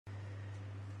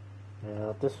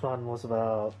Now this one was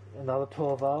about another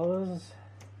 12 hours,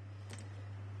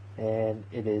 and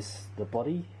it is the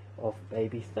body of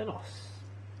baby Thanos.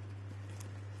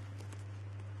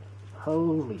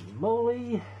 Holy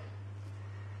moly!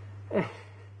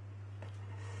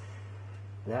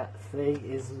 That thing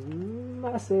is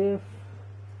massive.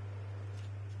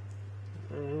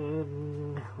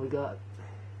 And we got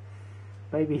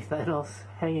baby Thanos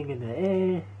hanging in the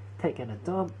air, taking a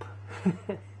dump.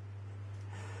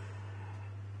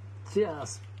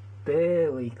 Just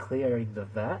barely clearing the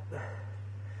vat.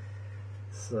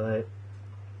 So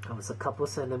I was a couple of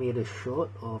centimeters short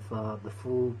of the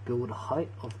full build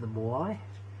height of the Moai.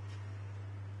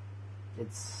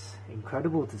 It's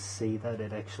incredible to see that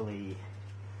it actually,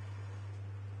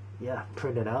 yeah,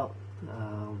 printed out.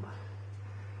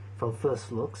 From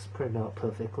first looks, printed out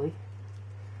perfectly.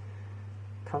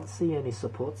 Can't see any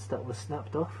supports that were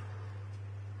snapped off.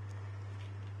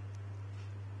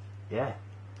 Yeah,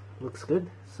 looks good.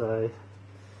 So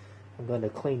I'm going to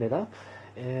clean it up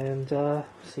and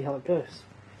see how it goes.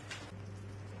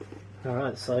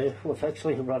 Alright, so we've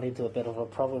actually run into a bit of a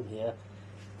problem here.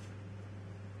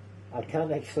 I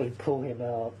can't actually pull him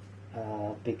out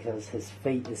because his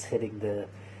feet is hitting the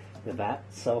vat,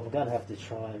 so I'm going to have to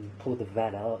try and pull the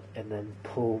vat out and then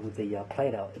pull the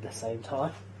plate out at the same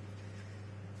time.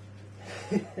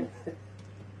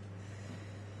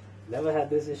 Never had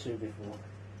this issue before.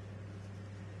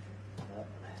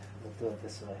 We'll do it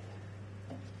this way.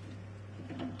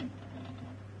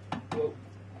 Whoa.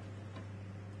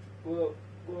 Whoa,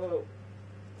 whoa.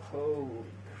 Holy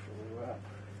crap.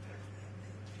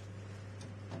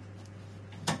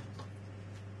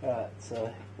 Alright,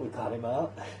 so we got him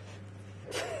out.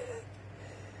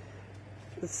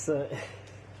 So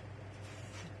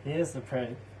here's the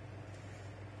print.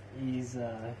 He's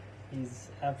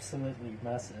absolutely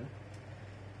massive.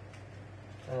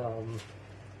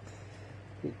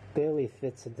 It barely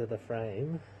fits into the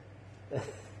frame. I'm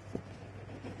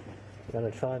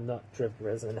gonna try and not drip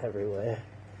resin everywhere.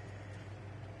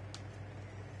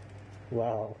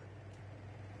 Wow.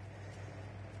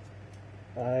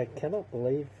 I cannot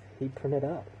believe he printed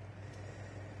out.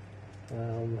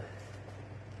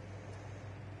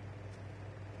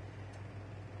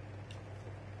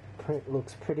 Print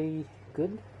looks pretty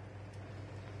good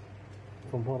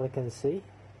from what I can see.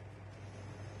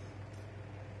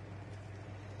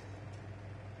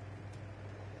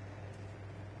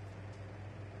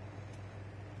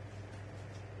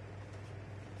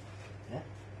 Yeah,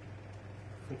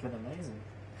 freaking amazing.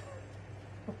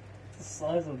 The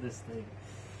size of this thing,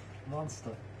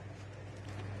 monster.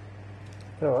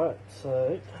 Alright,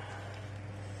 so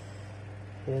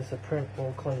here's the print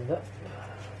all cleaned up.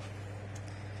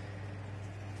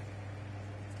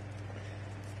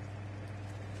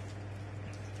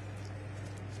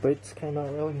 Boots came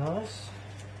out really nice.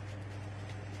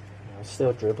 I'm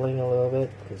still dribbling a little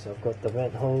bit because I've got the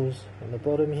vent holes on the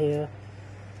bottom here,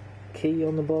 key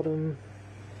on the bottom,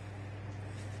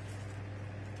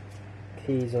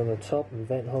 keys on the top and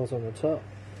vent holes on the top.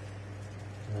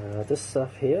 This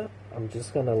stuff here, I'm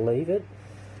just going to leave it.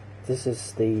 This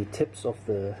is the tips of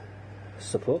the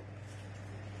support,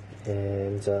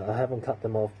 and I haven't cut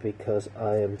them off because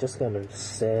I am just going to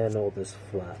sand all this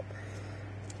flat.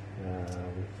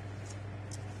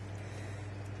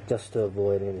 Just to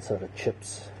avoid any sort of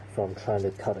chips from trying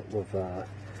to cut it with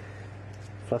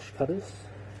flush cutters.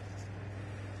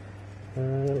 A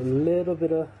little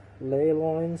bit of layer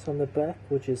lines on the back,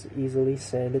 which is easily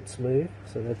sanded smooth,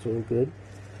 so that's all good.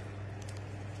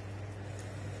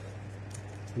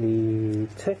 The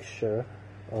texture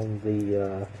on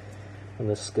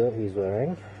the skirt he's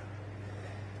wearing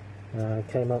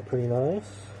came out pretty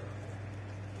nice.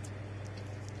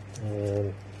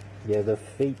 And yeah, the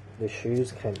feet,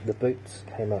 the boots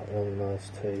came out really nice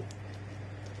too.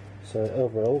 So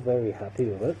overall, very happy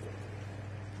with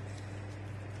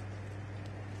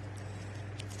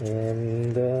it.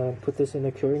 And put this in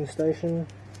a curing station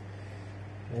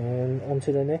and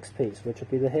onto the next piece, which will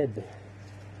be the head.